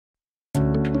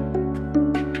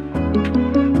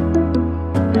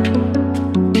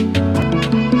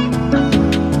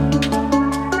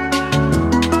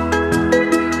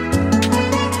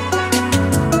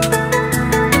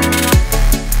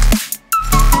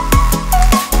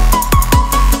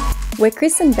We're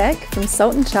Chris and Bec from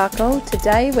Salt and Charcoal.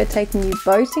 Today we're taking you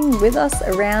boating with us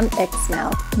around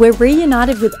Exmouth. We're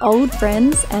reunited with old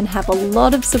friends and have a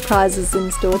lot of surprises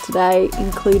in store today,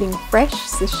 including fresh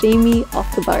sashimi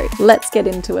off the boat. Let's get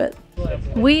into it.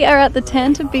 We are at the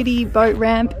Tantabiddi boat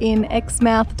ramp in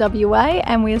Exmouth, WA,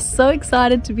 and we are so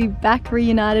excited to be back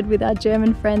reunited with our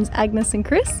German friends Agnes and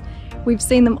Chris. We've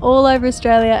seen them all over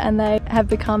Australia and they have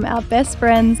become our best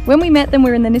friends. When we met them,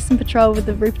 we were in the Nissan Patrol with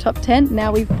the rooftop tent.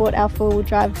 Now we've bought our four-wheel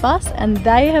drive bus and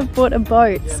they have bought a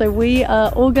boat. So we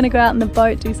are all going to go out in the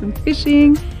boat, do some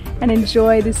fishing and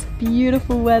enjoy this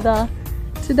beautiful weather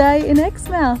today in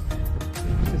Exmouth.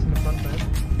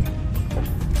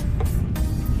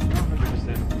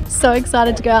 So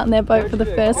excited to go out in their boat for the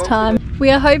first time.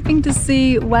 We are hoping to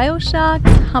see whale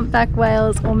sharks, humpback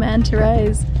whales or manta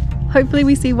rays. Hopefully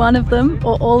we see one of them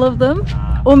or all of them,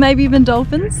 or maybe even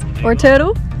dolphins or a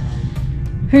turtle.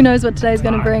 Who knows what today's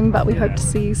going to bring, but we hope to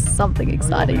see something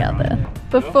exciting out there.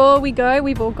 Before we go,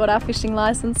 we've all got our fishing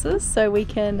licenses so we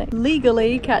can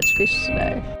legally catch fish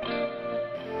today.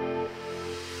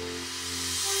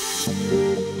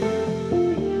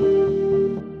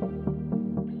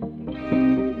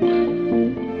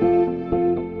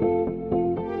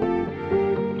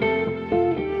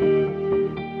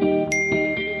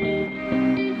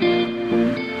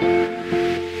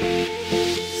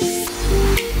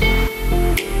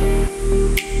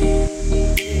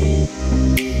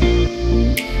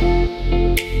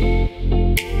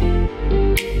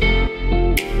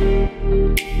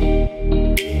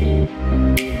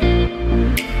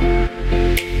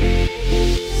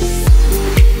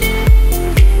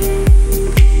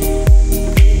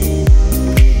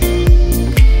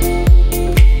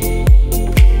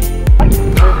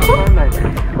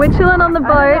 We're chilling on the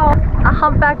boat. A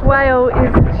humpback whale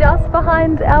is just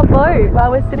behind our boat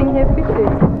while we're sitting here fishing.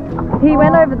 He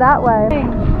went over that way.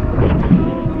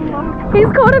 He's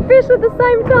caught a fish at the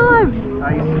same time.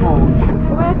 Are you small?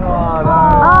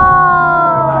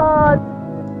 Oh.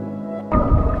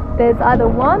 There's either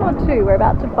one or two. We're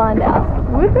about to find out.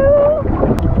 Woohoo!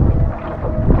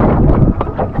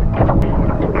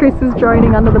 Chris is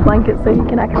droning under the blanket so you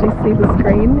can actually see the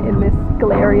screen in this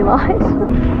glary light.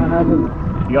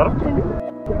 You got him?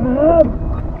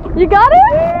 You got him?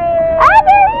 Yeah.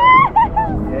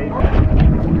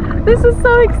 Yeah, this is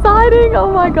so exciting,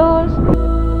 oh my gosh.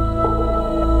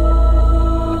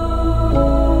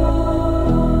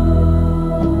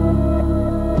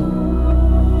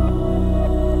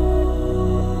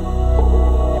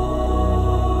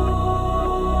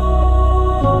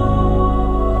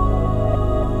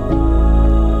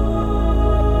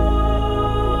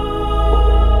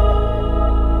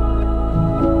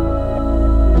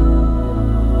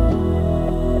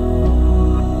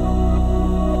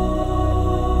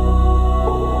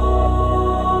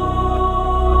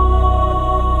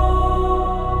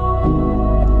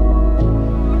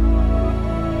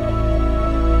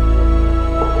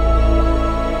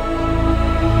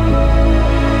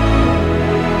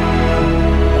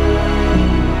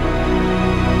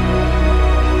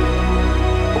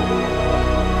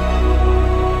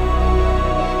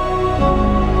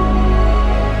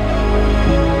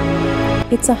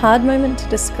 It's a hard moment to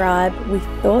describe. We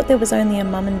thought there was only a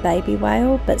mum and baby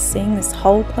whale, but seeing this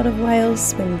whole pod of whales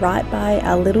swim right by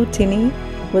our little Tinny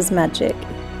was magic.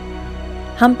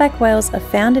 Humpback whales are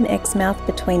found in Exmouth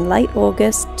between late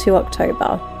August to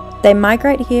October. They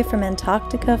migrate here from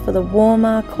Antarctica for the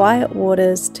warmer, quiet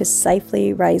waters to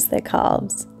safely raise their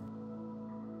calves.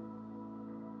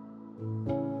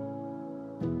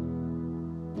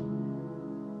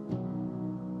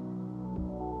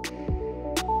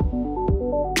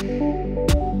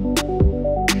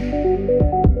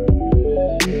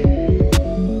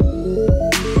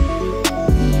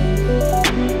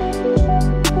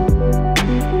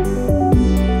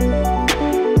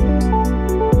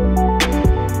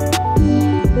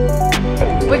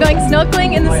 We're going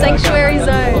snorkeling in the sanctuary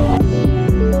zone.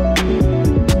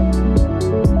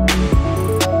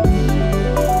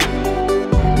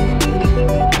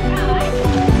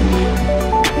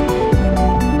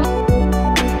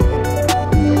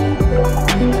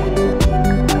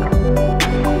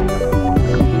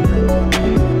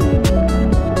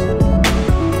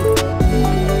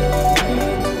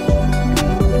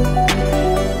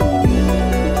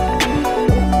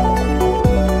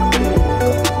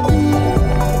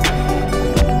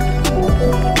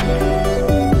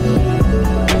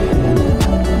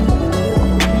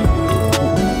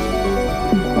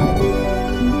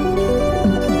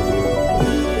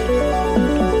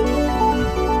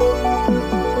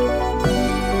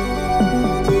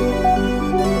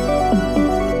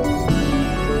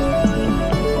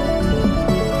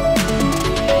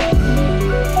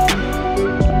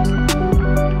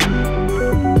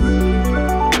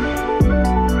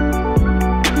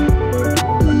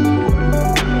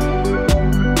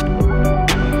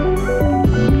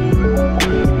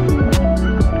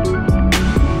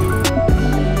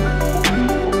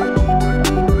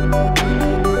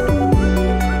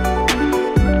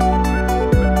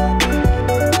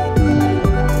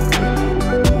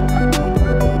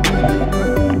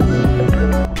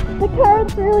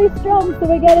 really strong, so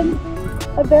we're getting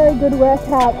a very good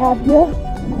workout out here.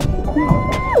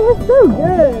 It's so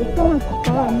good, it's so much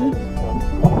fun.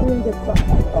 Really good fun.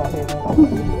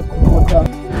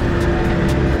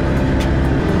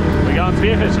 We're going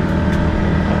spearfishing.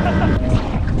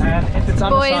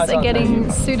 Boys are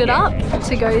getting suited up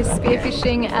to go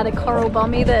spearfishing at a coral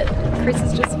bommy that Chris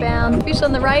has just found fish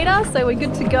on the radar, so we're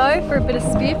good to go for a bit of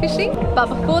spearfishing. But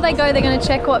before they go, they're going to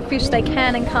check what fish they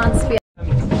can and can't spear.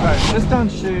 Alright, just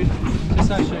don't shoot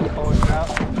cold trout.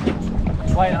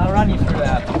 Wait, I'll run you through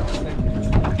that.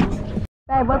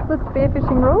 Babe, what's the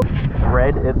spearfishing rule?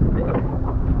 Red, it's dead.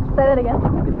 Say that again.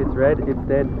 If it's red, it's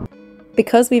dead.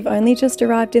 Because we've only just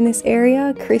arrived in this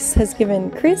area, Chris has given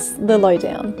Chris the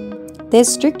lowdown. There's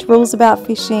strict rules about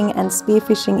fishing and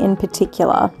spearfishing in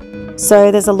particular, so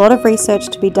there's a lot of research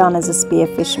to be done as a spear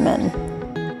fisherman.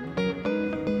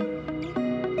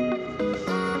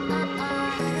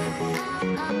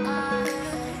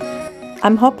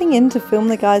 I'm hopping in to film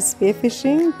the guys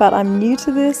spearfishing, but I'm new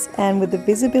to this, and with the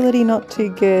visibility not too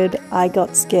good, I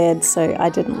got scared, so I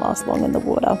didn't last long in the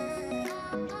water.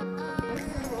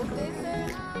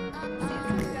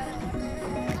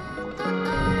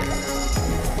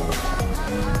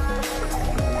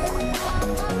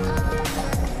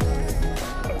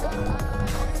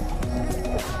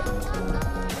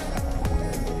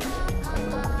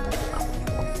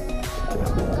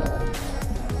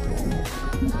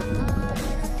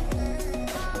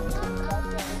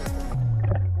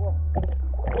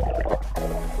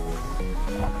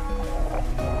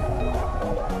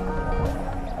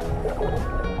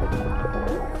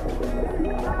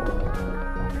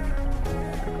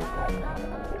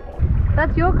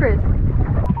 That's your Chris.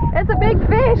 It's a big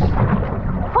fish.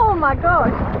 Oh my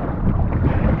gosh.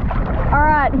 All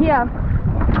right, here.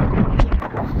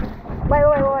 Wait.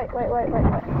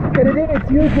 Get it in,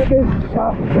 it's you for this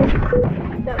shot.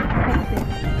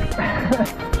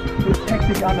 It's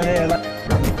hectic under there.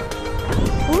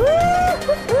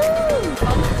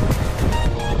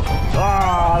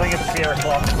 Oh, I think it's spear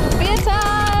o'clock. Spear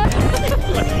time!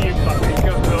 Look at you fucking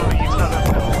go through each other.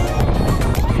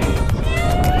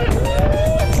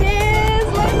 Cheers,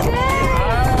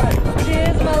 legend!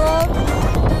 Cheers, my love.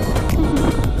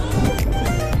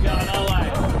 Yeah, no way.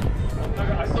 I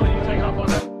saw you take off on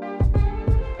that.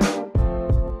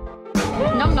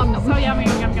 Nom nom nom. So yummy,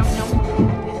 yum yum yum.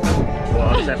 Well,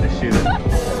 I'll just have to shoot it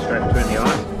straight between the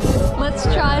eyes. Let's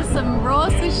try some raw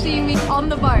sashimi on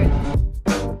the boat.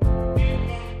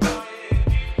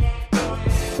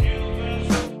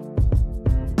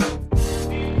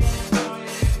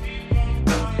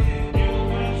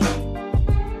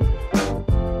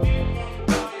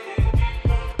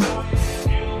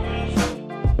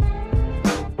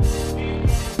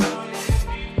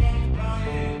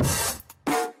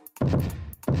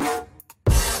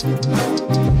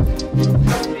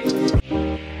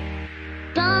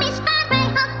 Don't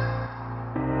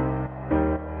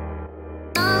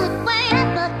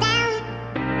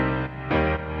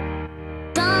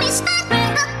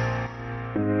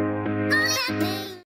be